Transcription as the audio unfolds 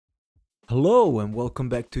Hello and welcome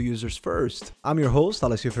back to Users First. I'm your host,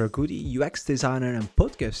 Alessio Ferracuti, UX designer and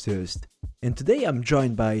podcast host. And today I'm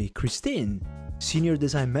joined by Christine, Senior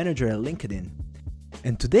Design Manager at LinkedIn.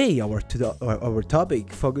 And today our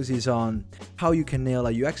topic focuses on how you can nail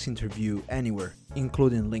a UX interview anywhere,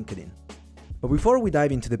 including LinkedIn. But before we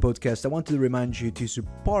dive into the podcast, I want to remind you to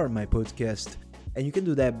support my podcast. And you can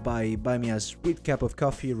do that by buying me a sweet cup of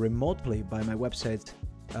coffee remotely by my website,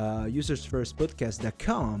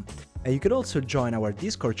 usersfirstpodcast.com. And you can also join our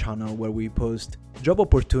Discord channel where we post job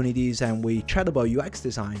opportunities and we chat about UX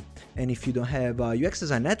design. And if you don't have a UX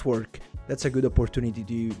design network, that's a good opportunity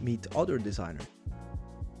to meet other designers.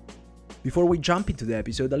 Before we jump into the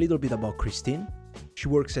episode, a little bit about Christine. She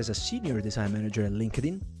works as a senior design manager at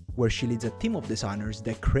LinkedIn, where she leads a team of designers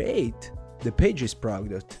that create the Pages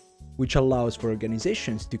product, which allows for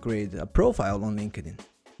organizations to create a profile on LinkedIn.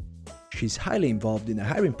 She's highly involved in the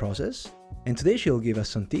hiring process, and today she'll give us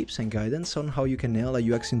some tips and guidance on how you can nail a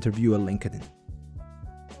UX interview at LinkedIn.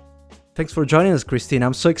 Thanks for joining us, Christine.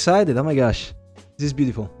 I'm so excited. Oh my gosh, this is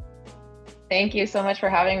beautiful. Thank you so much for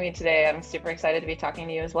having me today. I'm super excited to be talking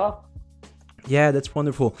to you as well. Yeah, that's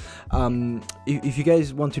wonderful. If you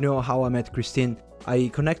guys want to know how I met Christine, I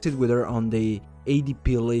connected with her on the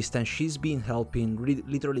ADP list, and she's been helping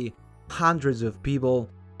literally hundreds of people.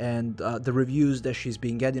 And the reviews that she's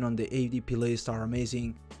been getting on the ADP list are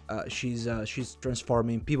amazing. She's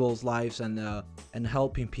transforming people's lives and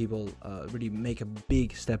helping people really make a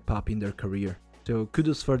big step up in their career. So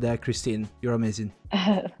kudos for that, Christine. You're amazing.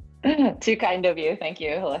 Too kind of you. Thank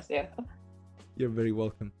you, Alessio. You're very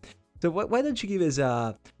welcome. So why don't you give us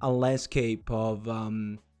a landscape of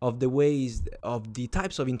the ways of the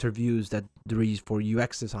types of interviews that there is for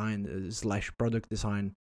UX design / product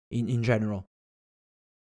design in general?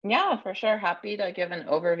 Yeah, for sure. Happy to give an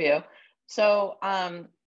overview. So,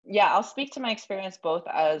 I'll speak to my experience both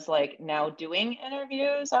as like now doing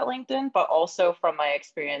interviews at LinkedIn, but also from my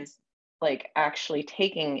experience like actually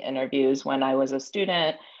taking interviews when I was a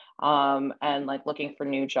student and like looking for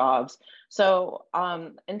new jobs. So,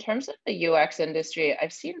 in terms of the UX industry,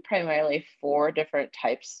 I've seen primarily four different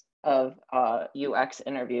types of UX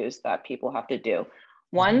interviews that people have to do.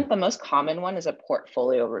 One, the most common one is a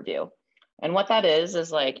portfolio review. And what that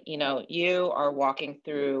is like, you are walking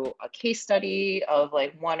through a case study of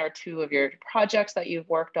like one or two of your projects that you've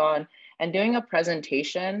worked on and doing a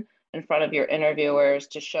presentation in front of your interviewers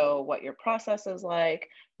to show what your process is like,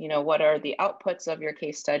 what are the outputs of your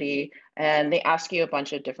case study. And they ask you a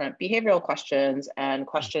bunch of different behavioral questions and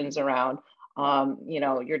questions around,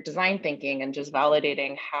 your design thinking and just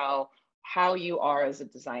validating how you are as a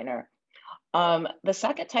designer. The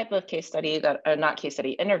second type of case study not case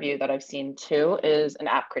study interview that I've seen too is an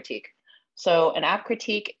app critique. So an app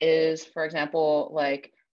critique is, for example,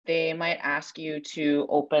 like they might ask you to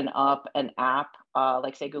open up an app,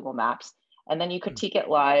 like say Google Maps, and then you critique it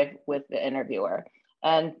live with the interviewer.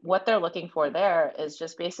 And what they're looking for there is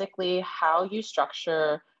just basically how you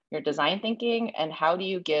structure your design thinking and how do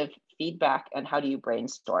you give feedback and how do you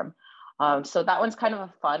brainstorm. So that one's kind of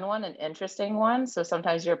a fun one, an interesting one. So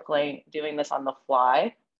sometimes you're doing this on the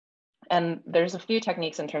fly. And there's a few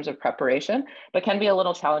techniques in terms of preparation, but can be a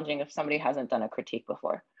little challenging if somebody hasn't done a critique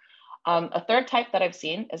before. A third type that I've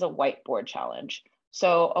seen is a whiteboard challenge.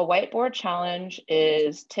 So a whiteboard challenge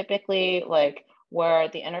is typically like where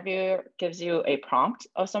the interviewer gives you a prompt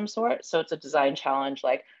of some sort. So it's a design challenge,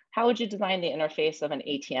 like how would you design the interface of an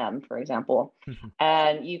ATM, for example?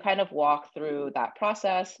 And you kind of walk through that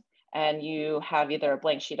process. And you have either a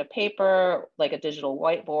blank sheet of paper, like a digital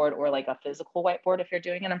whiteboard, or like a physical whiteboard if you're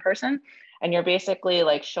doing it in person. And you're basically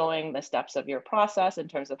like showing the steps of your process in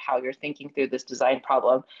terms of how you're thinking through this design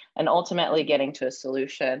problem and ultimately getting to a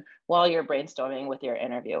solution while you're brainstorming with your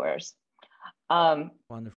interviewers.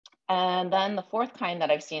 Wonderful. And then the fourth kind that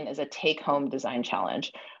I've seen is a take-home design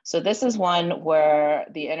challenge. So this is one where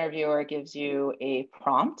the interviewer gives you a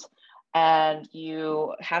prompt and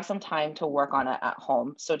you have some time to work on it at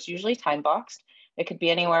home. So it's usually time boxed. It could be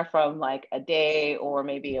anywhere from like a day or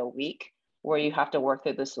maybe a week where you have to work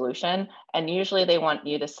through the solution. And usually they want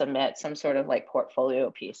you to submit some sort of like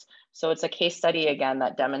portfolio piece. So it's a case study again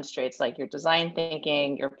that demonstrates like your design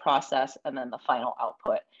thinking, your process, and then the final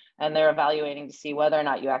output. And they're evaluating to see whether or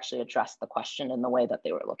not you actually addressed the question in the way that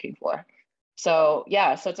they were looking for. So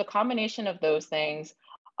so it's a combination of those things.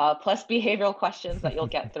 Plus behavioral questions that you'll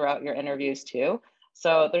get throughout your interviews too.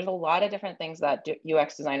 So there's a lot of different things that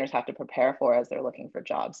UX designers have to prepare for as they're looking for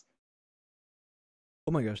jobs.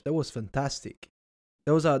 Oh my gosh, that was fantastic.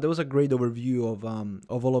 That was a great overview of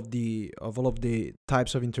all of the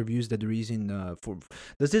types of interviews that there is in for.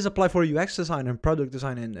 Does this apply for UX design and product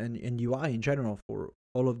design and UI in general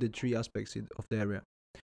all of the three aspects of the area.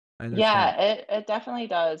 I understand. Yeah, it definitely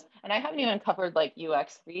does. And I haven't even covered like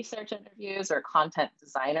UX research interviews or content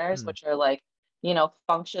designers, Hmm. which are like,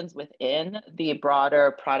 functions within the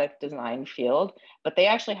broader product design field, but they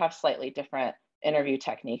actually have slightly different interview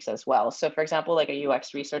techniques as well. So for example, like a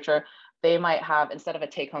UX researcher, they might have, instead of a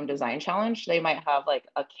take-home design challenge, they might have like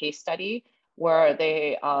a case study where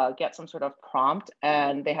they get some sort of prompt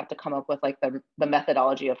and they have to come up with like the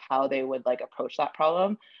methodology of how they would like approach that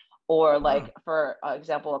problem. Or Ah. like for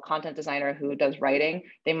example, a content designer who does writing,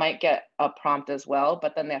 they might get a prompt as well,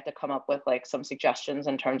 but then they have to come up with like some suggestions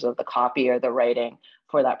in terms of the copy or the writing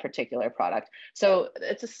for that particular product. So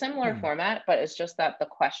it's a similar Hmm. format, but it's just that the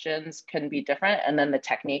questions can be different, and then the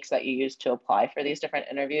techniques that you use to apply for these different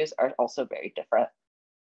interviews are also very different.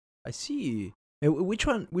 I see. Which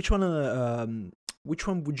one would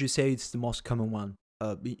you say is the most common one?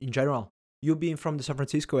 In general, you being from the San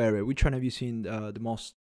Francisco area, which one have you seen the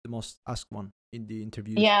most asked one in the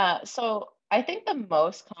interviews? Yeah, so I think the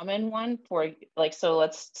most common one for like, so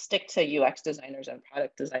let's stick to UX designers and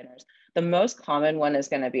product designers. The most common one is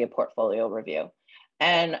going to be a portfolio review.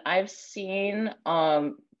 And I've seen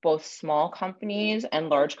both small companies and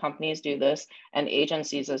large companies do this, and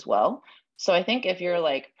agencies as well. So I think if you're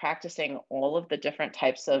like practicing all of the different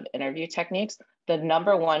types of interview techniques, the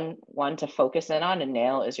number one to focus in on and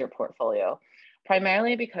nail is your portfolio.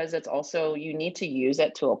 Primarily because it's also, you need to use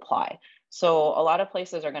it to apply. So a lot of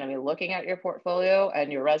places are going to be looking at your portfolio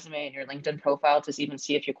and your resume and your LinkedIn profile to even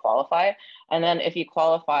see if you qualify. And then if you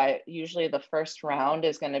qualify, usually the first round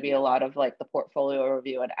is going to be a lot of like the portfolio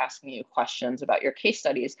review and asking you questions about your case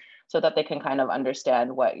studies so that they can kind of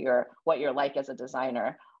understand what you're like as a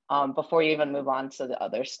designer, before you even move on to the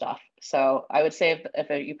other stuff. So I would say if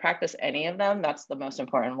you practice any of them, that's the most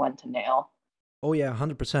important one to nail. Oh yeah,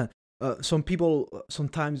 100%. Some people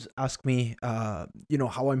sometimes ask me,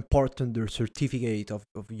 how important their certificate of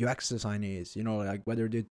UX design is. Like whether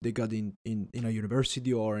they got in a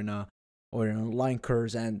university or an online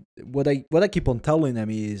course. And what I keep on telling them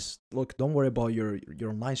is, look, don't worry about your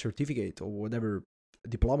online certificate or whatever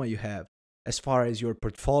diploma you have. As far as your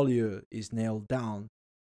portfolio is nailed down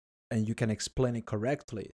and you can explain it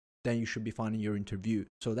correctly, then you should be fine in your interview.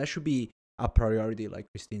 So that should be a priority, like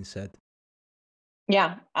Christine said.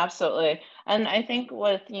 Yeah, absolutely. And I think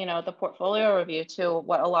with, the portfolio review too,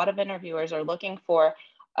 what a lot of interviewers are looking for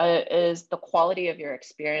is the quality of your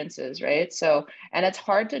experiences, right? So, and it's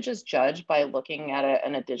hard to just judge by looking at it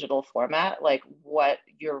in a digital format, like what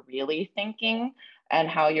you're really thinking and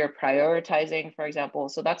how you're prioritizing, for example.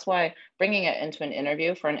 So that's why bringing it into an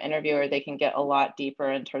interview, for an interviewer, they can get a lot deeper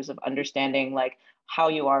in terms of understanding like how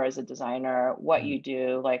you are as a designer, what Mm. you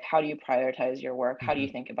do, like how do you prioritize your work, how do you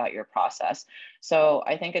Mhm. think about your process. So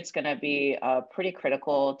I think it's going to be pretty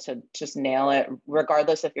critical to just nail it,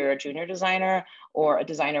 regardless if you're a junior designer or a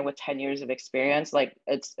designer with 10 years of experience. Like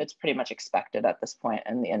it's pretty much expected at this point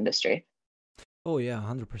in the industry. Oh yeah,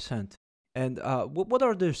 100%. And what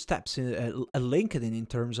are the steps at LinkedIn in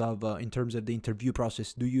terms of the interview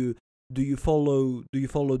process? Do you follow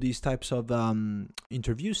these types of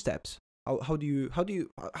interview steps? How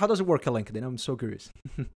does it work at LinkedIn? I'm so curious.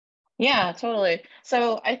 Yeah, totally.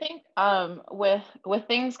 So I think with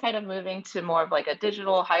things kind of moving to more of like a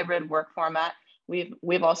digital hybrid work format,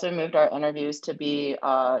 we've also moved our interviews to be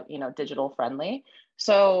digital friendly.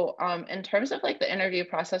 So in terms of like the interview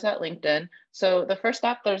process at LinkedIn, so the first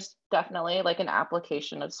step, there's definitely like an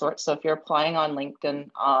application of sorts. So if you're applying on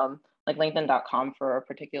LinkedIn, like LinkedIn.com for a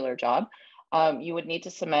particular job, you would need to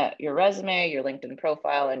submit your resume, your LinkedIn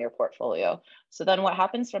profile, and your portfolio. So then what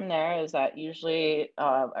happens from there is that usually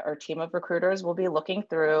our team of recruiters will be looking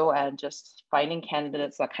through and just finding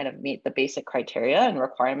candidates that kind of meet the basic criteria and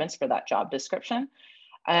requirements for that job description.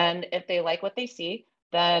 And if they like what they see,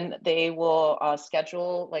 then they will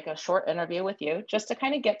schedule like a short interview with you just to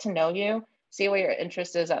kind of get to know you, see what your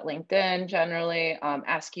interest is at LinkedIn generally,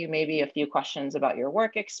 ask you maybe a few questions about your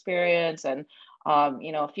work experience and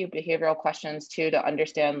a few behavioral questions too to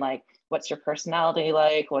understand like what's your personality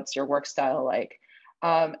like, what's your work style like.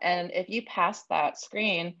 And if you pass that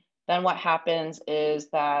screen, then what happens is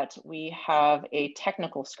that we have a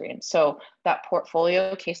technical screen. So that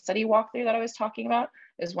portfolio case study walkthrough that I was talking about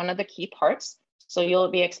is one of the key parts. So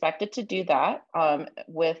you'll be expected to do that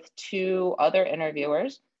with two other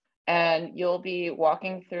interviewers, and you'll be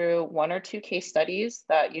walking through one or two case studies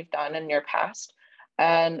that you've done in your past.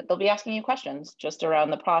 And they'll be asking you questions just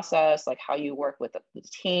around the process, like how you work with the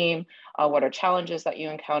team, what are challenges that you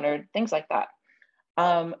encountered, things like that.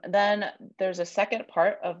 Then there's a second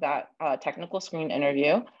part of that technical screen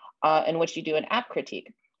interview in which you do an app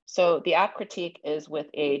critique. So the app critique is with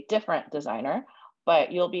a different designer.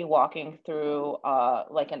 but you'll be walking through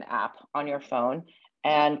like an app on your phone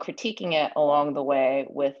and critiquing it along the way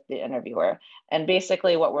with the interviewer. And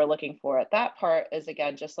basically, what we're looking for at that part is,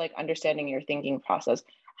 again, just like understanding your thinking process.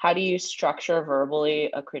 How do you structure verbally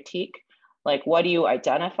a critique? Like, what do you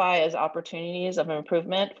identify as opportunities of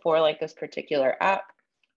improvement for like this particular app?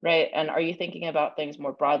 Right. And are you thinking about things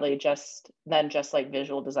more broadly, just than just like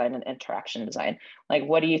visual design and interaction design? Like,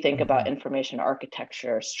 what do you think about Hmm. information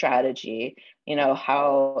architecture, strategy,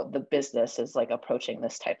 how the business is like approaching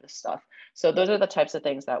this type of stuff? So those are the types of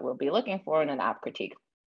things that we'll be looking for in an app critique.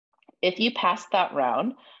 If you pass that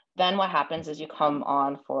round, then what happens is you come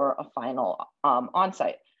on for a final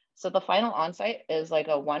on-site. So the final on-site is like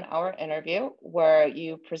a 1 hour interview where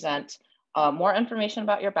you present more information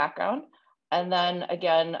about your background, and then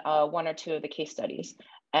again, one or two of the case studies.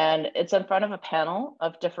 And it's in front of a panel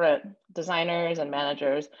of different designers and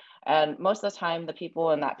managers. And most of the time, the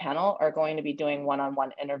people in that panel are going to be doing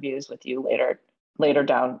one-on-one interviews with you later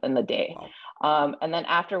down in the day. Wow. And then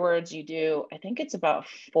afterwards, you do, I think it's about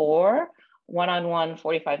four one-on-one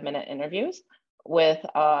 45-minute interviews with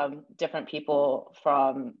different people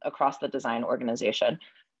from across the design organization.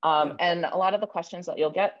 Yeah. And a lot of the questions that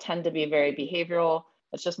you'll get tend to be very behavioral.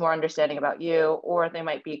 It's just more understanding about you, or they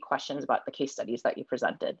might be questions about the case studies that you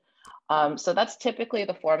presented. So that's typically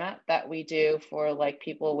the format that we do for like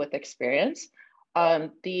people with experience.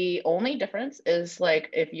 The only difference is like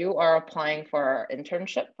if you are applying for our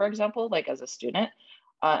internship, for example, like as a student,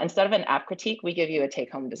 instead of an app critique, we give you a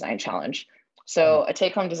take-home design challenge. Mm. So a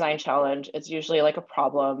take-home design challenge, it's usually like a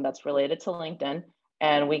problem that's related to LinkedIn,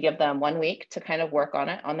 and we give them 1 week to kind of work on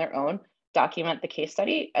it on their own, document the case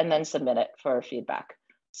study, and then submit it for feedback.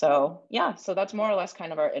 So yeah, so that's more or less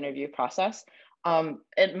kind of our interview process.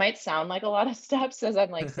 It might sound like a lot of steps as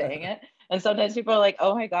I'm like saying it, and sometimes people are like,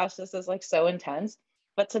 oh my gosh, this is like so intense.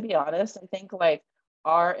 But to be honest, I think like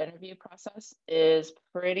our interview process is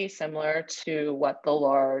pretty similar to what the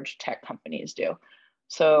large tech companies do.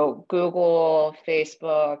 So Google,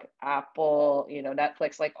 Facebook, Apple,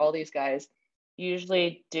 Netflix, like all these guys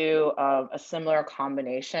usually do a similar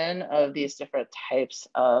combination of these different types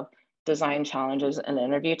of design challenges and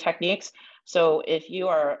interview techniques. So if you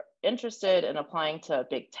are interested in applying to a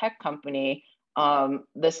big tech company,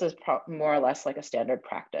 this is more or less like a standard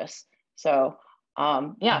practice. So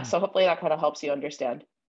yeah, Mm. so hopefully that kind of helps you understand.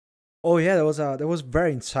 Oh yeah, that was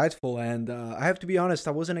very insightful, and I have to be honest,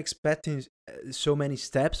 I wasn't expecting so many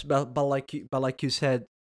steps, but like you said,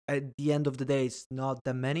 at the end of the day, it's not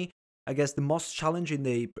that many. I guess the most challenging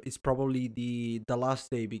day is probably the last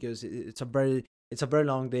day because it's a very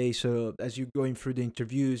long day. So as you're going through the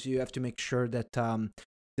interviews, you have to make sure that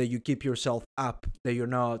you keep yourself up, that you're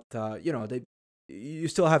not that you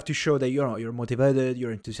still have to show that you're motivated,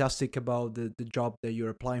 you're enthusiastic about the job that you're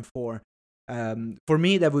applying for. For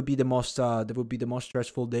me, that would be the most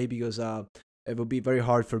stressful day because it would be very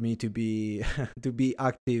hard for me to be to be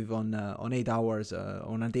active on 8 hours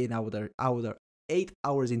on an 8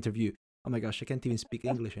 hours interview. Oh my gosh, I can't even speak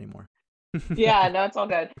English anymore. Yeah, no, it's all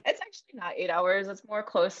good. It's actually not 8 hours. It's more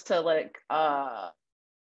close to like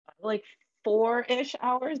 4-ish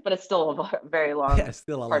hours, but it's still a very Yeah, long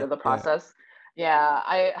still a part lot. of the Yeah. process. Yeah,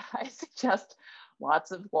 I suggest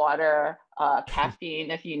lots of water,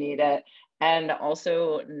 caffeine if you need it, and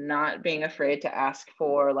also not being afraid to ask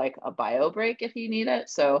for like a bio break if you need it.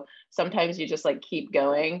 So sometimes you just like keep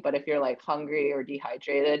going, but if you're like hungry or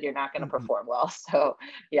dehydrated, you're not going to Mhm. perform well. So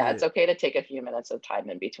yeah, Yeah. it's okay to take a few minutes of time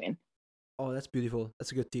in between. Oh, that's beautiful.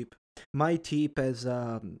 That's a good tip. My tip as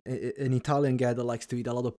an Italian guy that likes to eat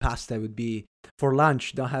a lot of pasta would be for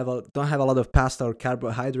lunch. Don't have a lot of pasta or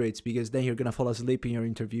carbohydrates because then you're gonna fall asleep in your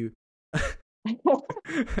interview.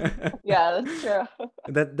 Yeah, that's true.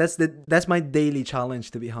 That's my daily challenge,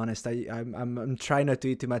 to be honest. I'm trying not to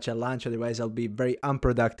eat too much at lunch, otherwise I'll be very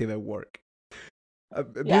unproductive at work. Yeah,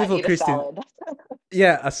 Beautiful, eat a Christine. salad.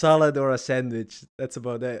 Yeah, a salad or a sandwich. That's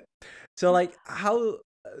about it. So, like, how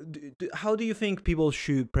do you think people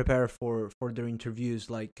should prepare for their interviews?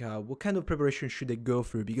 Like, what kind of preparation should they go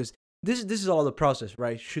through? Because this is all the process,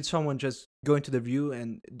 right? Should someone just go into the interview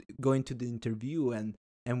and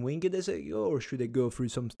wing it as they go, or should they go through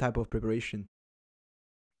some type of preparation?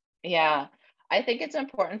 Yeah, I think it's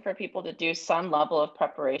important for people to do some level of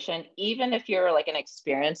preparation, even if you're like an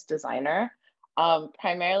experienced designer,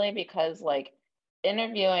 primarily because like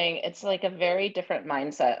interviewing, it's like a very different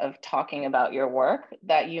mindset of talking about your work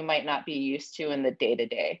that you might not be used to in the day to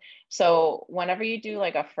day. So whenever you do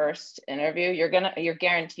like a first interview, you're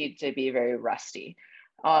guaranteed to be very rusty.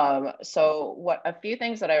 So what a few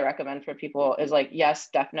things that I recommend for people is like, yes,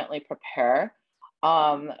 definitely prepare.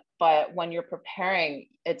 But when you're preparing,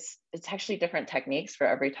 it's actually different techniques for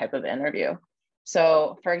every type of interview.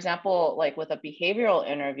 So for example, like with a behavioral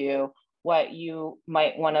interview, what you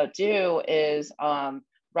might want to do is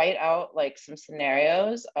write out like some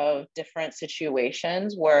scenarios of different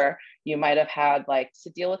situations where you might have had like to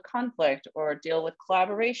deal with conflict or deal with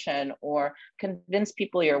collaboration or convince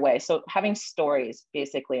people your way. So having stories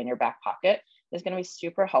basically in your back pocket is going to be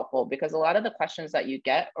super helpful, because a lot of the questions that you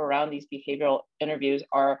get around these behavioral interviews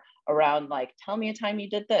are around like, tell me a time you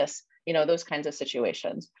did this, those kinds of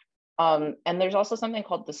situations. And there's also something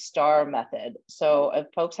called the STAR method. So if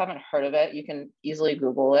folks haven't heard of it, you can easily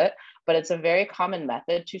Google it, but it's a very common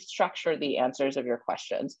method to structure the answers of your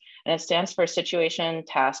questions. And it stands for situation,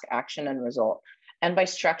 task, action, and result. And by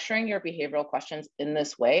structuring your behavioral questions in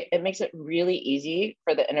this way, it makes it really easy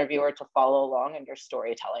for the interviewer to follow along in your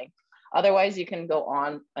storytelling. Otherwise, you can go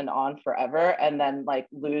on and on forever and then like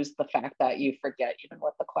lose the fact that you forget even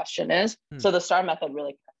what the question is. So the STAR method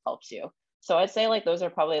really helps you. So I'd say like those are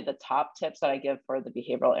probably the top tips that I give for the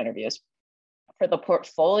behavioral interviews. For the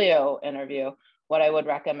portfolio interview, what I would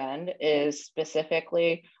recommend is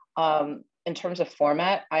specifically in terms of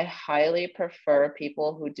format, I highly prefer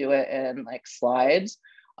people who do it in like slides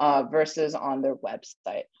versus on their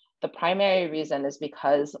website. The primary reason is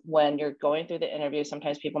because when you're going through the interview,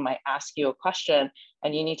 sometimes people might ask you a question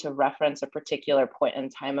and you need to reference a particular point in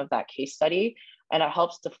time of that case study. And it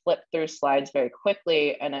helps to flip through slides very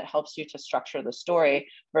quickly, and it helps you to structure the story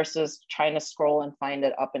versus trying to scroll and find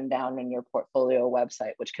it up and down in your portfolio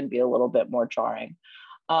website, which can be a little bit more jarring.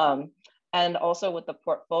 And also with the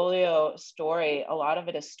portfolio story, a lot of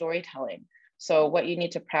it is storytelling. So what you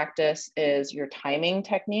need to practice is your timing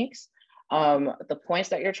techniques, the points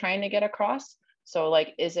that you're trying to get across. So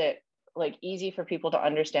like, is it like easy for people to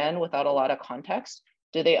understand without a lot of context?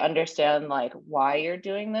 Do they understand like why you're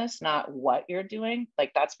doing this, not what you're doing?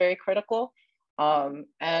 Like that's very critical.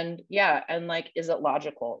 And yeah, and like, is it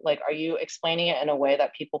logical? Like, are you explaining it in a way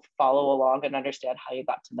that people follow along and understand how you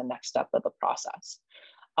got to the next step of the process?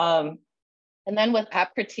 And then with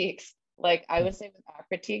app critiques, like I would say with app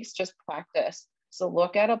critiques, just practice. So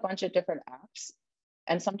look at a bunch of different apps.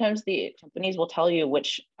 And sometimes the companies will tell you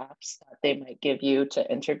which apps that they might give you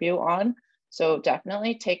to interview on. So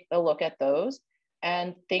definitely take a look at those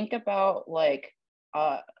and think about like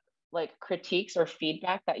critiques or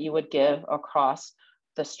feedback that you would give across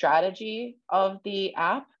the strategy of the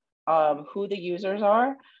app, who the users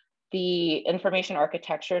are, the information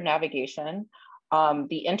architecture, navigation,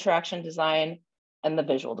 the interaction design, and the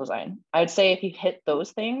visual design. I would say if you hit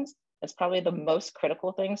those things, it's probably the most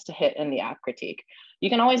critical things to hit in the app critique. You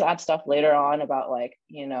can always add stuff later on about like,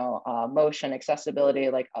 motion, accessibility,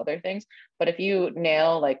 like other things. But if you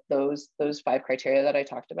nail like those 5 criteria that I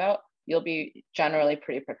talked about, you'll be generally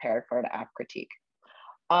pretty prepared for an app critique.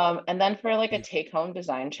 And then for like a take-home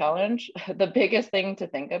design challenge, the biggest thing to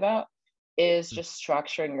think about is just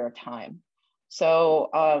structuring your time. So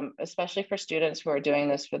especially for students who are doing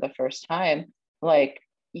this for the first time, like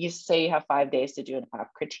you say you have 5 days to do an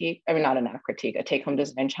app critique, I mean, not an app critique, a take-home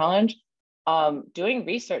design challenge. Doing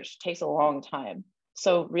research takes a long time.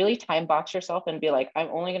 So really time box yourself and be like, I'm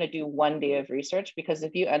only going to do 1 day of research, because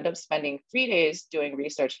if you end up spending 3 days doing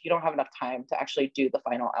research, you don't have enough time to actually do the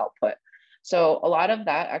final output. So a lot of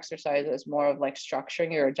that exercise is more of like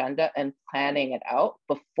structuring your agenda and planning it out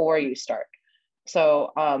before you start.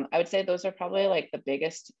 So I would say those are probably like the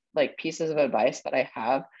biggest like pieces of advice that I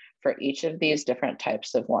have for each of these different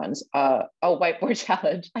types of ones. Whiteboard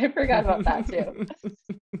challenge. I forgot about that too.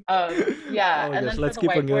 Yeah, Oh my and gosh, then for let's the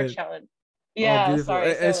keep on whiteboard going. challenge. Oh, Yeah, beautiful.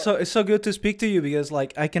 sorry. It's so good to speak to you, because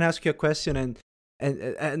like I can ask you a question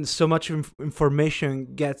and so much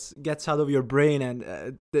information gets out of your brain,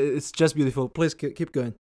 and it's just beautiful. Please keep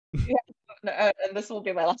going. Yeah, and this will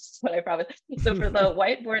be my last one, I promise. So for the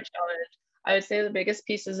whiteboard challenge, I would say the biggest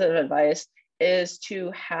pieces of advice is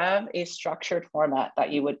to have a structured format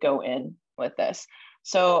that you would go in with this.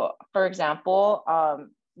 So for example,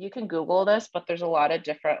 you can Google this, but there's a lot of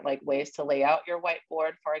different like ways to lay out your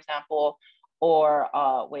whiteboard, for example, or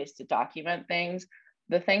ways to document things.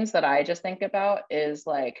 The things that I just think about is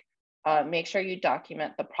like, make sure you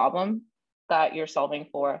document the problem that you're solving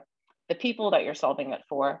for, the people that you're solving it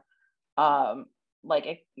for,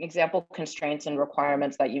 like example constraints and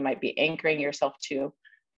requirements that you might be anchoring yourself to,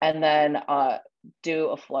 and then do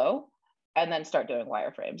a flow, and then start doing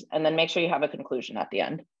wireframes, and then make sure you have a conclusion at the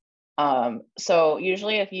end. So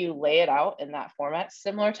usually if you lay it out in that format,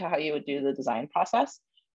 similar to how you would do the design process,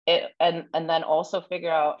 and then also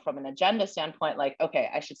figure out from an agenda standpoint, like, okay,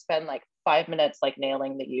 I should spend like 5 minutes like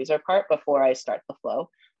nailing the user part before I start the flow.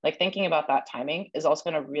 Like thinking about that timing is also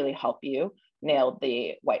going to really help you nailed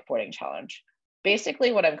the whiteboarding challenge.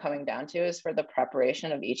 Basically, what I'm coming down to is for the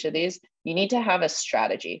preparation of each of these, you need to have a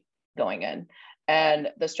strategy going in. And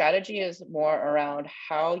the strategy is more around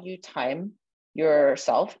how you time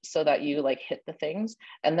yourself so that you like hit the things,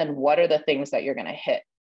 and then what are the things that you're going to hit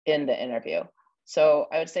in the interview. So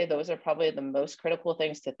I would say those are probably the most critical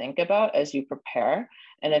things to think about as you prepare.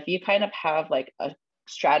 And if you kind of have like a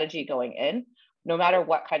strategy going in, no matter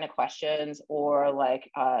what kind of questions or like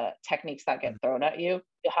techniques that get thrown at you,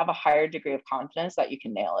 you'll have a higher degree of confidence that you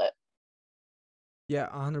can nail it. Yeah,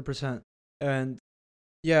 100%. And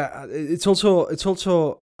yeah, it's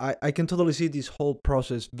also I can totally see this whole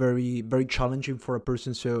process very very challenging for a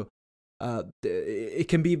person. So it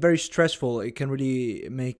can be very stressful. It can really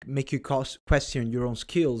make you question your own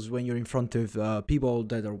skills when you're in front of people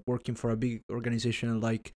that are working for a big organization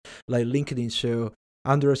like LinkedIn. So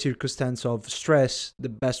under a circumstance of stress, the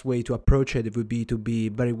best way to approach it would be to be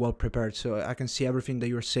very well prepared. So I can see everything that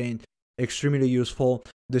you're saying extremely useful.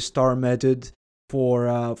 The STAR method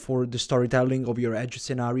for the storytelling of your edge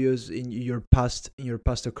scenarios in your past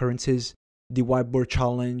occurrences, the whiteboard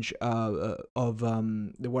challenge of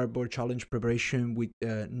the whiteboard challenge preparation with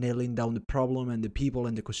nailing down the problem and the people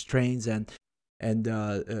and the constraints, and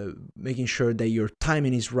making sure that your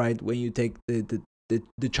timing is right when you take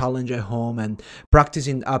the challenge at home, and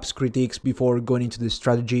practicing apps critiques before going into the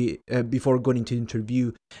strategy, before going into the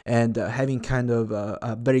interview, and having kind of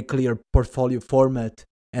a very clear portfolio format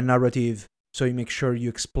and narrative, so you make sure you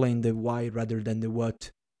explain the why rather than the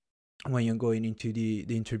what when you're going into the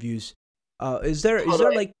interviews. Is there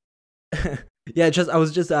Totally. like yeah, just I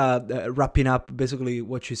was just wrapping up basically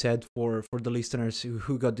what you said for the listeners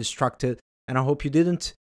who got distracted, and I hope you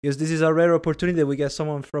didn't, because this is a rare opportunity that we get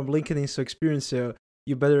someone from LinkedIn to experience. So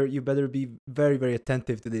you better be very very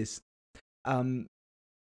attentive to this. Um,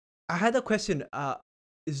 I had a question.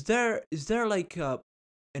 Is there like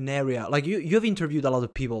an area, like you have interviewed a lot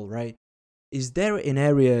of people, right? Is there an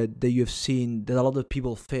area that you've seen that a lot of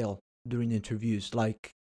people fail during interviews?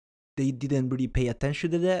 Like they didn't really pay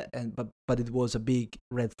attention to that, and but it was a big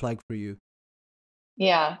red flag for you.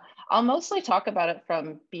 Yeah, I'll mostly talk about it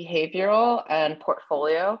from behavioral and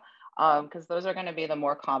portfolio, because those are going to be the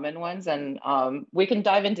more common ones, and we can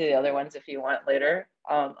dive into the other ones if you want later,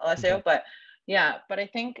 Alessio. Okay. But yeah, but I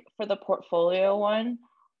think for the portfolio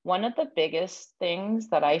one of the biggest things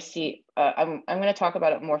that I see, I'm going to talk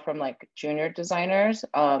about it more from like junior designers,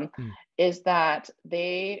 Mm. is that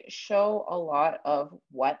they show a lot of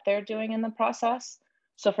what they're doing in the process.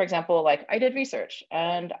 So, for example, like I did research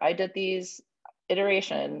and I did these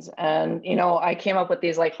iterations, and I came up with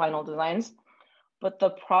these like final designs. But the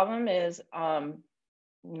problem is 90%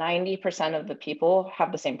 of the people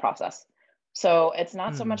have the same process. So it's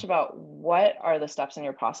not so Mm. much about what are the steps in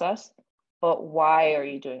your process, but why are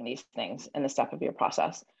you doing these things in the step of your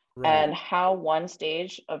process, Right. and how one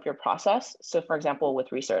stage of your process. So for example,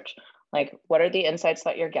 with research, like what are the insights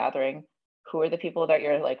that you're gathering, who are the people that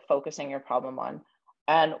you're like focusing your problem on,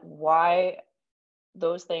 and why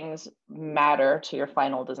those things matter to your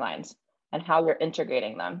final designs and how you're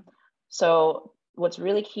integrating them. So, what's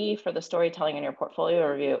really key for the storytelling in your portfolio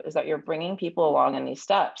review is that you're bringing people along in these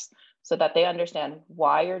steps so that they understand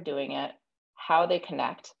why you're doing it, how they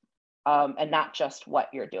connect, and not just what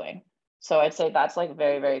you're doing. So, I'd say that's like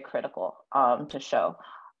very, very critical to show.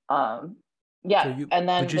 Um, So yeah. you And would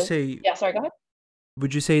then you the, say yeah, sorry, go ahead.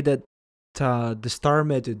 would you say that the star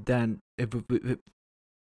method then it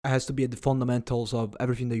has to be at the fundamentals of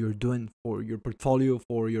everything that you're doing for your portfolio,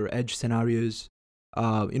 for your edge scenarios,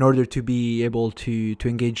 in order to be able to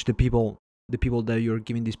engage the people that you're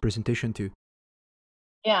giving this presentation to.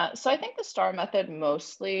 Yeah, so I think the STAR method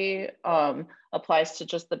mostly applies to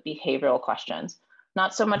just the behavioral questions,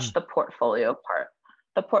 not so much Mm. the portfolio part.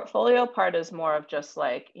 The portfolio part is more of just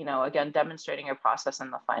like, again, demonstrating your process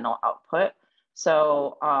and the final output.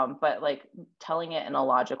 So, but like telling it in a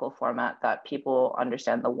logical format that people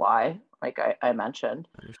understand the why, like I mentioned.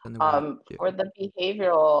 Understand the why. Yeah. For the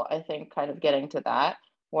behavioral, I think kind of getting to that,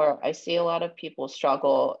 where I see a lot of people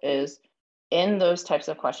struggle is in those types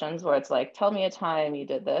of questions where it's like, tell me a time you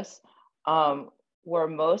did this, um, where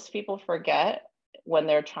most people forget when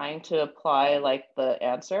they're trying to apply like the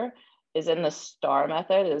answer is in the STAR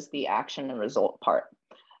method is the action and result part.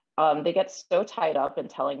 They get so tied up in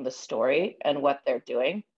telling the story and what they're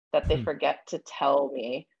doing that they forget to tell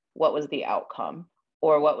me what was the outcome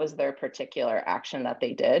or what was their particular action that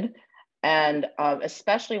they did. And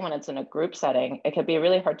especially when it's in a group setting, it can be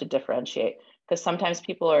really hard to differentiate because sometimes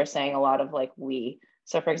people are saying a lot of like we.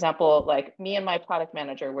 So, for example, like me and my product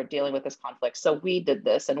manager were dealing with this conflict. So we did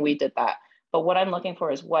this and we did that. But what I'm looking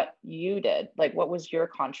for is what you did. Like, what was your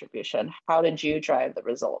contribution? How did you drive the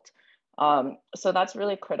result? So that's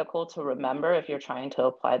really critical to remember if you're trying to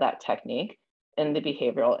apply that technique in the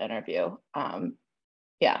behavioral interview.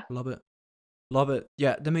 Yeah. Love it. Love it.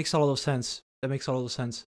 Yeah, that makes a lot of sense. That makes a lot of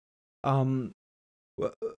sense. Um,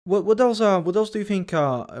 what else do you think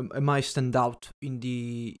might stand out in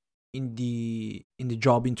the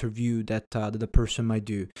job interview that that the person might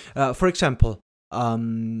do? For example,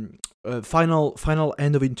 final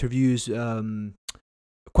end of interviews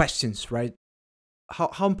questions, right?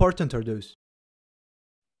 How important are those?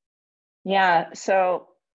 Yeah. So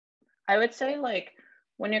I would say, like,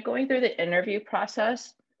 when you're going through the interview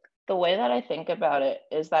process, the way that I think about it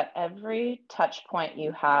is that every touch point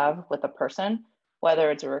you have with a person,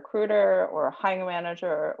 whether it's a recruiter or a hiring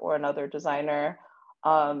manager or another designer,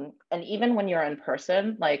 and even when you're in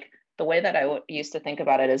person, like the way that used to think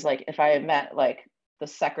about it is like if I had met like the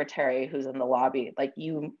secretary who's in the lobby, like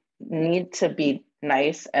you need to be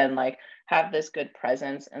nice and like have this good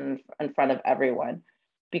presence in front of everyone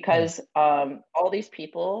Mm, because all these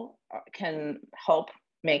people can help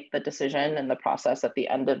make the decision and the process at the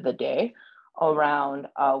end of the day around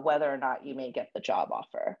whether or not you may get the job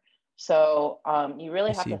offer. So you I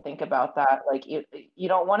really have to see. think about that. Like you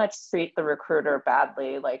don't want to treat the recruiter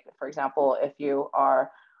badly. Like for example, if you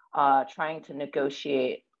are trying to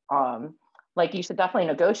negotiate, like you should definitely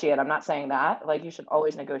negotiate. I'm not saying that. Like you should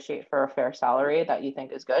always negotiate for a fair salary that you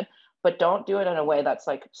think is good, but don't do it in a way that's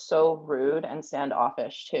like so rude and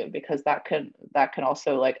standoffish too, because that can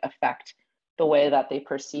also like affect the way that they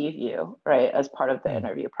perceive you, right, as part of the Mm,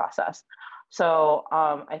 interview process. So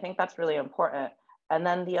I think that's really important. And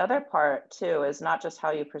then the other part too is not just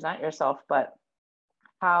how you present yourself, but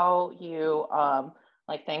how you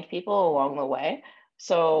like thank people along the way.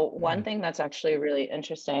 So one mm, thing that's actually really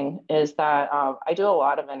interesting is that I do a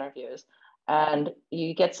lot of interviews, and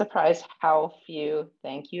you get surprised how few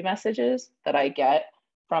thank you messages that I get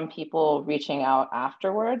from people reaching out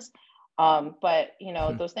afterwards. But you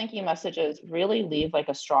know, mm. those thank you messages really leave like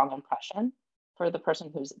a strong impression for the person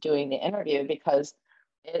who's doing the interview because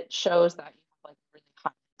it shows that you have like really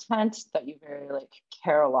high intent, that you very like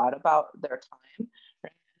care a lot about their time.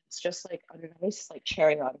 Right? It's just like a nice like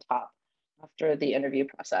cherry on top after the interview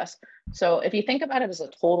process. So if you think about it as a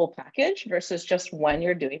total package versus just when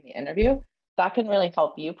you're doing the interview, that can really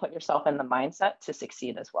help you put yourself in the mindset to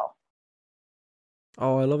succeed as well.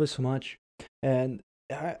 Oh, I love it so much, and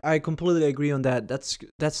I completely agree on that. That's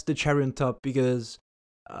the cherry on top because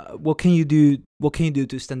what can you do? What can you do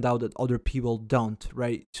to stand out that other people don't?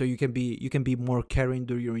 Right. So you can be more caring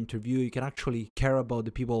during your interview. You can actually care about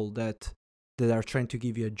the people that are trying to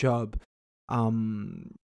give you a job.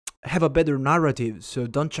 Um, have a better narrative. So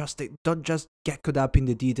don't just get caught up in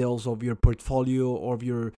the details of your portfolio or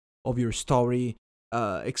of your story.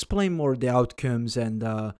 Explain more the outcomes and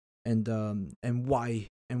why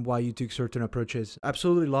you took certain approaches.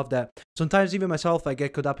 Absolutely love that. Sometimes even myself, I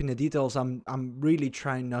get caught up in the details. I'm really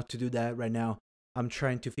trying not to do that right now. I'm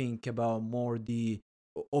trying to think about more the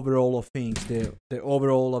overall of things, the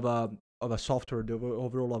overall of a software, the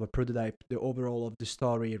overall of a prototype, the overall of the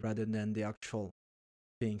story rather than the actual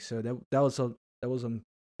thing. So that was a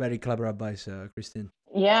very clever advice, Christine.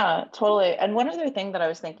 Yeah, totally. And one other thing that I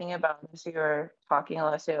was thinking about as you were talking,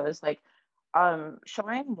 Alessio, is like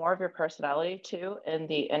showing more of your personality too in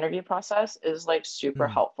the interview process is like super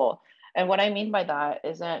Mm, helpful. And what I mean by that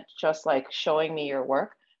isn't just like showing me your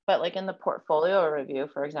work, but like in the portfolio review,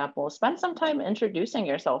 for example, spend some time introducing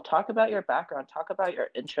yourself, talk about your background, talk about your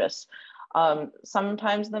interests.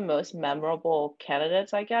 Sometimes the most memorable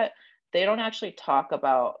candidates I get, they don't actually talk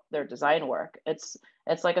about their design work. It's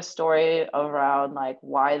like a story around like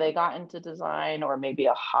why they got into design or maybe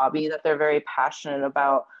a hobby that they're very passionate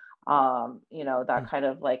about, that mm. kind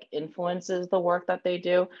of like influences the work that they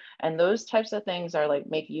do. And those types of things are like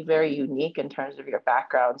make you very unique in terms of your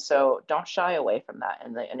background. So don't shy away from that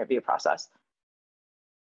in the interview process.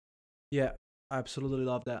 Yeah, I absolutely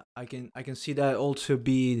love that. I can see that also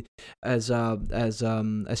be as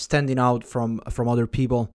standing out from other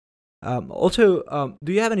people. Also,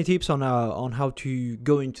 do you have any tips on how to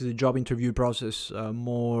go into the job interview process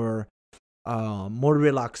more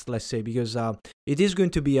relaxed, let's say, because it is going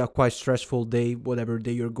to be a quite stressful day, whatever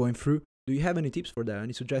day you're going through. Do you have any tips for that?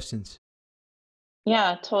 Any suggestions?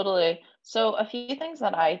 Yeah, totally. So a few things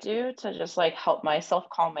that I do to just like help myself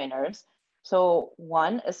calm my nerves. So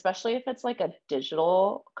one, especially if it's like a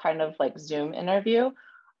digital kind of like Zoom interview,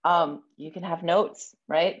 you can have notes,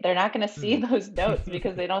 right? They're not going to see Mm. those notes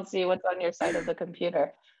because they don't see what's on your side of the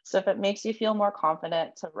computer. So if it makes you feel more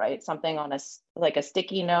confident to write something on like a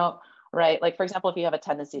sticky note right? Like, for example, if you have a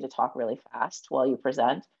tendency to talk really fast while you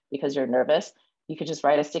present because you're nervous, you could just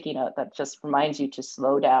write a sticky note that just reminds you to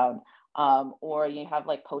slow down. Or you have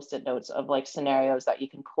like post-it notes of like scenarios that you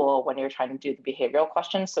can pull when you're trying to do the behavioral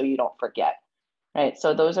questions so you don't forget, right?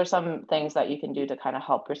 So those are some things that you can do to kind of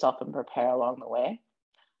help yourself and prepare along the way.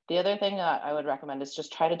 The other thing that I would recommend is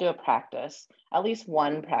just try to do a practice, at least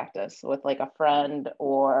one practice with like a friend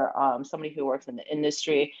or somebody who works in the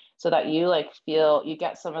industry, so that you like feel you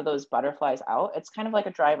get some of those butterflies out. It's kind of like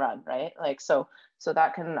a dry run, right? Like so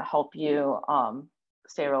that can help you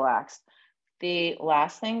stay relaxed. The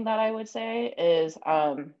last thing that I would say is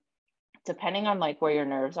depending on like where your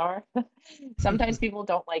nerves are, sometimes people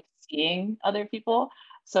don't like seeing other people.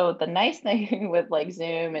 So the nice thing with like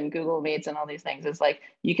Zoom and Google Meets and all these things is like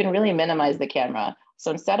you can really minimize the camera.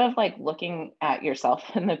 So instead of like looking at yourself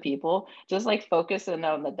and the people, just like focus in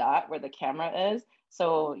on the dot where the camera is.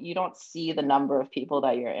 So you don't see the number of people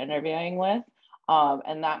that you're interviewing with.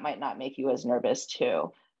 And that might not make you as nervous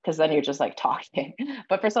too, because then you're just like talking.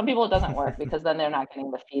 But for some people, it doesn't work because then they're not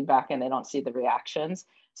getting the feedback and they don't see the reactions.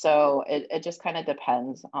 So it just kind of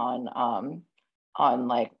depends on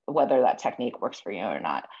like whether that technique works for you or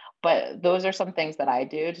not. But those are some things that I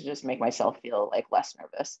do to just make myself feel like less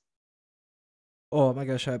nervous. Oh my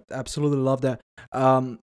gosh, I absolutely love that.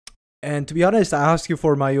 Um, and to be honest, I ask you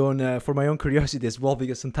for my own curiosity as well,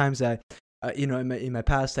 because sometimes in my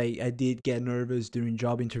past, I did get nervous during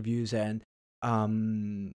job interviews, and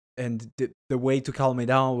the way to calm me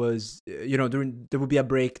down was, during there would be a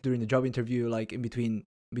break during the job interview, like in between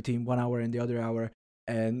 1 hour and the other hour.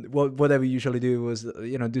 And what I would usually do was,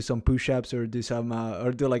 do some push-ups or do some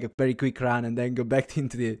or do like a very quick run and then go back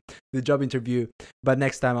into the job interview. But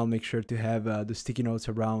next time I'll make sure to have the sticky notes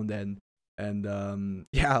around, and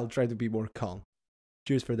yeah, I'll try to be more calm.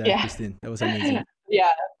 Cheers for that, Yeah. Christine. That was amazing. Yeah,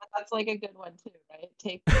 that's like a good one too, right?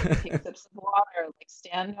 Take sips of water, like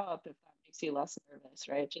stand up if that makes you less nervous,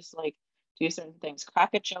 right? Just like do certain things. Crack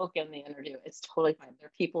a joke in the interview. It's totally fine.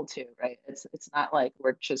 They're people too, right? It's not like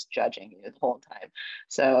we're just judging you the whole time.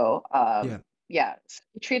 So Yeah. yeah,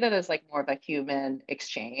 treat it as like more of a human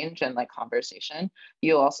exchange and like conversation.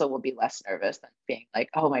 You also will be less nervous than being like,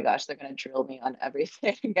 oh my gosh, they're gonna drill me on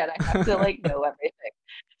everything and I have to like know everything.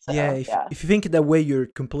 Yeah, So yeah. if you think that way, you're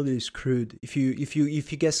completely screwed. If you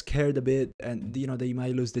get scared a bit, and that you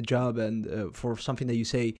might lose the job, and for something that you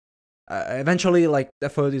say, eventually, like,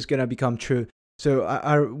 that thought is gonna become true. So,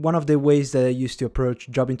 one of the ways that I used to approach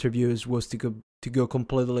job interviews was to go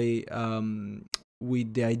completely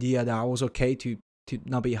with the idea that I was okay to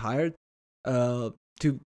not be hired,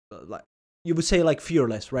 to like, you would say, like,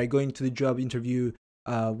 fearless, right? Going to the job interview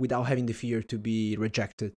without having the fear to be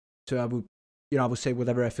rejected. So I would say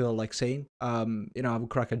whatever I feel like saying. I would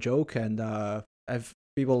crack a joke, and if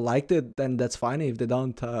people liked it, then that's fine. If they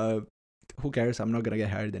don't, who cares? I'm not gonna get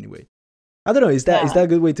hired anyway. I don't know. Is that Yeah. a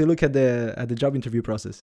good way to look at the job interview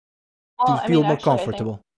process to Well, I feel mean, more actually, I think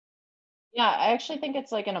comfortable? yeah, I actually think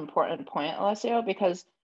it's like an important point, Alessio, because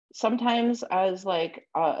sometimes as like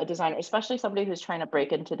a designer, especially somebody who's trying to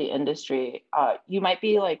break into the industry, you might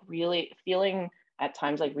be like really feeling at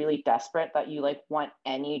times like really desperate that you like want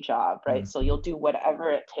any job, right? Mm. So you'll do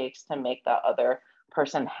whatever it takes to make that other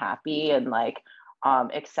person happy and like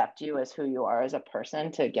accept you as who you are as a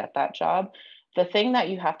person to get that job. The thing that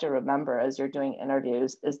you have to remember as you're doing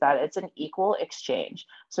interviews is that it's an equal exchange.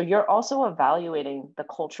 So you're also evaluating the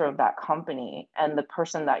culture of that company and the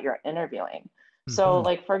person that you're interviewing. So, Hmm.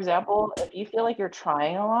 like, for example, if you feel like you're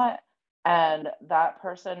trying a lot and that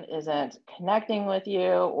person isn't connecting with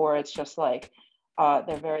you, or it's just like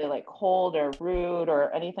they're very like cold or rude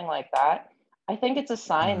or anything like that, I think it's a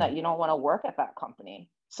sign Mm. that you don't want to work at that company.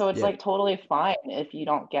 So it's Yeah. like totally fine if you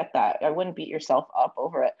don't get that. I wouldn't beat yourself up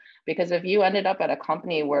over it, because if you ended up at a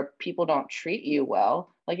company where people don't treat you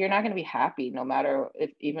well, like you're not going to be happy no matter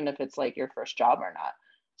if even if it's like your first job or not.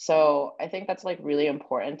 So I think that's like really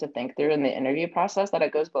important to think through in the interview process, that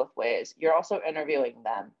it goes both ways. You're also interviewing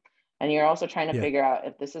them and you're also trying to Yeah. figure out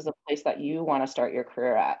if this is a place that you want to start your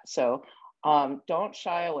career at. So don't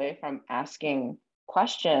shy away from asking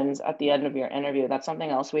questions at the end of your interview. That's something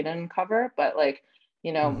else we didn't cover, but like,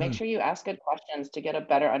 make Hmm. sure you ask good questions to get a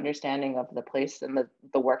better understanding of the place and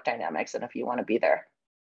the work dynamics and if you want to be there.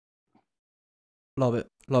 Love it.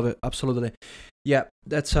 Love it. Absolutely. Yeah.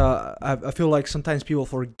 That's I feel like sometimes people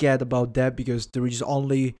forget about that because there is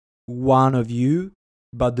only one of you,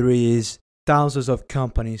 but there is thousands of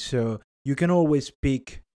companies. So you can always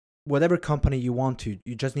pick whatever company you want to.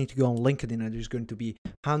 You just need to go on LinkedIn, and there's going to be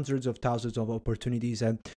hundreds of thousands of opportunities,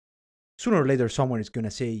 and sooner or later someone is going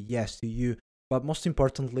to say yes to you. But most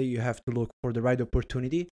importantly, you have to look for the right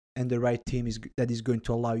opportunity, and the right team that is going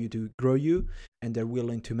to allow you to grow you, and they're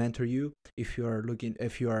willing to mentor you if you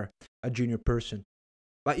are a junior person.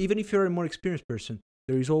 But even if you're a more experienced person,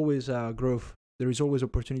 there is always growth. There is always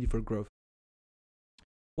opportunity for growth. Yeah,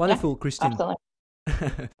 Wonderful, Christine.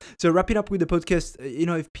 absolutely. So wrapping up with the podcast,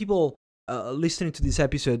 if people listening to this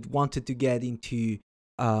episode wanted to get into,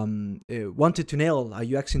 wanted to nail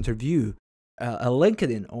a UX interview, a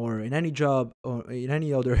LinkedIn or in any job or in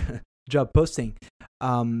any other job posting,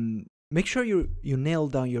 make sure you nail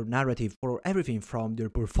down your narrative for everything from your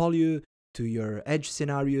portfolio to your edge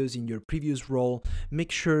scenarios in your previous role.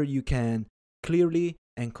 Make sure you can clearly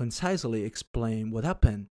and concisely explain what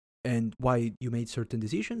happened and why you made certain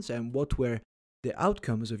decisions and what were the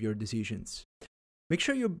outcomes of your decisions. Make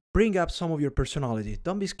sure you bring up some of your personality.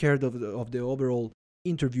 Don't be scared of the overall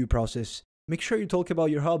interview process. Make sure you talk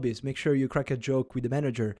about your hobbies. Make sure you crack a joke with the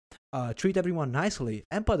manager. Treat everyone nicely.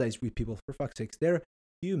 Empathize with people, for fuck's sakes. They're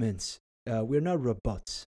humans. We're not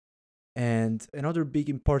robots. And another big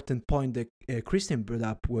important point that Christian brought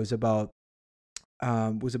up was about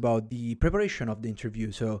the preparation of the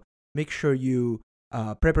interview. So make sure you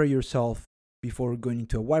prepare yourself before going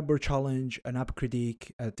into a whiteboard challenge, an app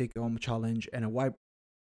critique, a take-home challenge, and what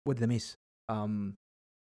did I miss?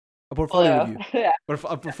 A portfolio review, Yeah.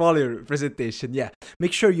 a portfolio presentation. Yeah,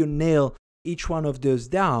 make sure you nail each one of those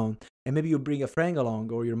down, and maybe you bring a friend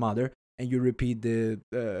along or your mother, and you repeat you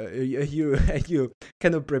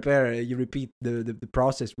kind of prepare. You repeat the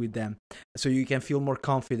process with them, so you can feel more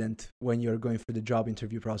confident when you're going through the job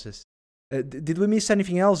interview process. Did we miss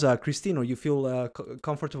anything else, Christine? Or you feel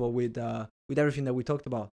comfortable with everything that we talked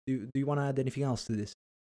about? Do you want to add anything else to this?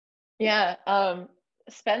 Yeah.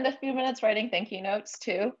 Spend a few minutes writing thank you notes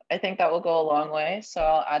too. I think that will go a long way. So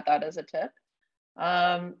I'll add that as a tip.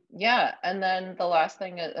 Yeah. And then the last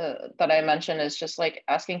thing that I mentioned is just like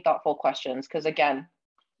asking thoughtful questions. Because again,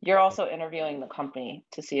 you're also interviewing the company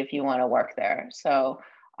to see if you want to work there. So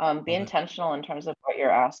be intentional in terms of what you're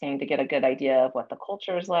asking to get a good idea of what the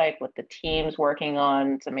culture is like, what the team's working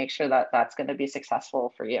on, to make sure that that's going to be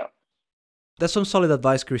successful for you. That's some solid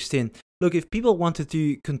advice, Christine. Look, if people wanted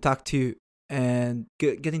to contact you and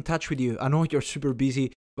get in touch with you, I know you're super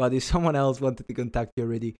busy, but if someone else wanted to contact you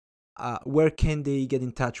already, where can they get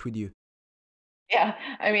in touch with you? Yeah,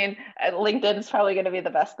 I mean, LinkedIn is probably going to be the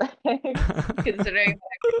best thing, considering that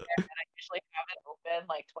I'm there and I usually have it open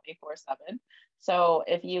like 24/7. So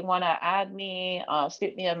if you want to add me,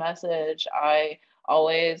 shoot me a message. I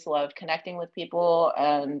always love connecting with people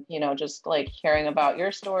and, just like hearing about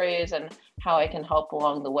your stories and how I can help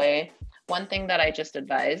along the way. One thing that I just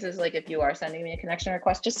advise is like if you are sending me a connection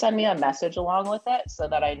request, just send me a message along with it so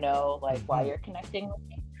that I know like why you're connecting with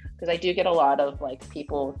me, because I do get a lot of like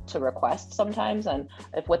people to request sometimes, and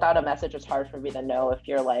if without a message, it's hard for me to know if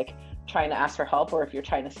you're like trying to ask for help or if you're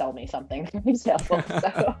trying to sell me something, for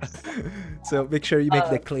example. So make sure you make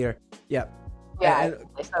that clear. Yeah. Yeah.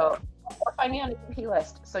 So or find me on a GP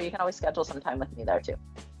list, so you can always schedule some time with me there too.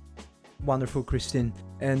 Wonderful, Christine.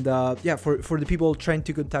 And for the people trying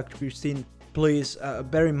to contact Christine, please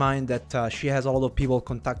bear in mind that she has a lot of people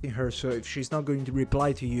contacting her. So if she's not going to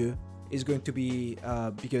reply to you, is going to be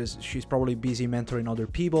because she's probably busy mentoring other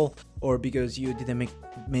people, or because you didn't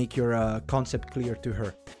make your concept clear to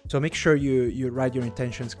her. So make sure you write your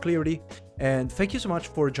intentions clearly. And thank you so much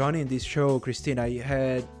for joining this show, Christine. I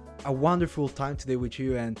had a wonderful time today with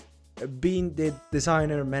you, and being the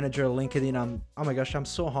designer manager at LinkedIn, oh my gosh, I'm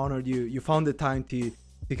so honored you found the time to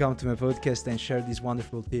come to my podcast and share these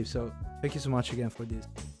wonderful tips. So thank you so much again for this.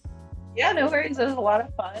 Yeah, no worries. It was a lot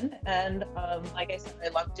of fun. And like I said, I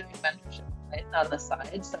love doing mentorship on the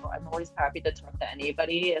side. So I'm always happy to talk to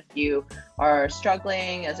anybody if you are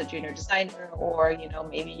struggling as a junior designer, or,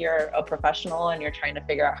 maybe you're a professional and you're trying to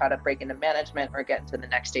figure out how to break into management or get into the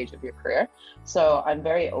next stage of your career. So I'm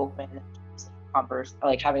very open to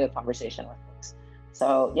like having a conversation with folks.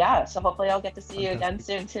 So yeah, so hopefully I'll get to see you again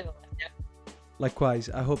soon too. Likewise,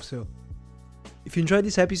 I hope so. If you enjoyed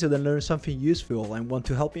this episode and learned something useful and want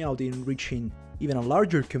to help me out in reaching even a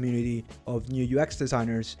larger community of new UX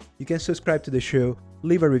designers, you can subscribe to the show,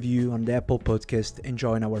 leave a review on the Apple Podcast, and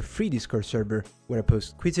join our free Discord server where I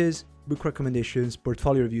post quizzes, book recommendations,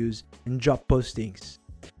 portfolio reviews, and job postings.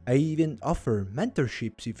 I even offer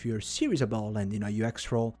mentorships if you're serious about landing a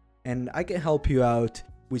UX role, and I can help you out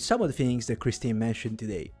with some of the things that Christine mentioned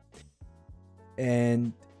today.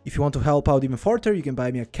 And if you want to help out even further, you can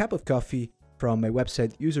buy me a cup of coffee from my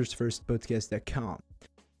website, usersfirstpodcast.com.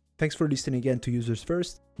 Thanks for listening again to Users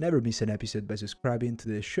First. Never miss an episode by subscribing to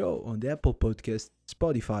the show on the Apple Podcast,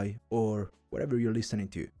 Spotify, or wherever you're listening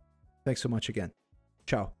to. Thanks so much again.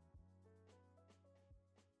 Ciao.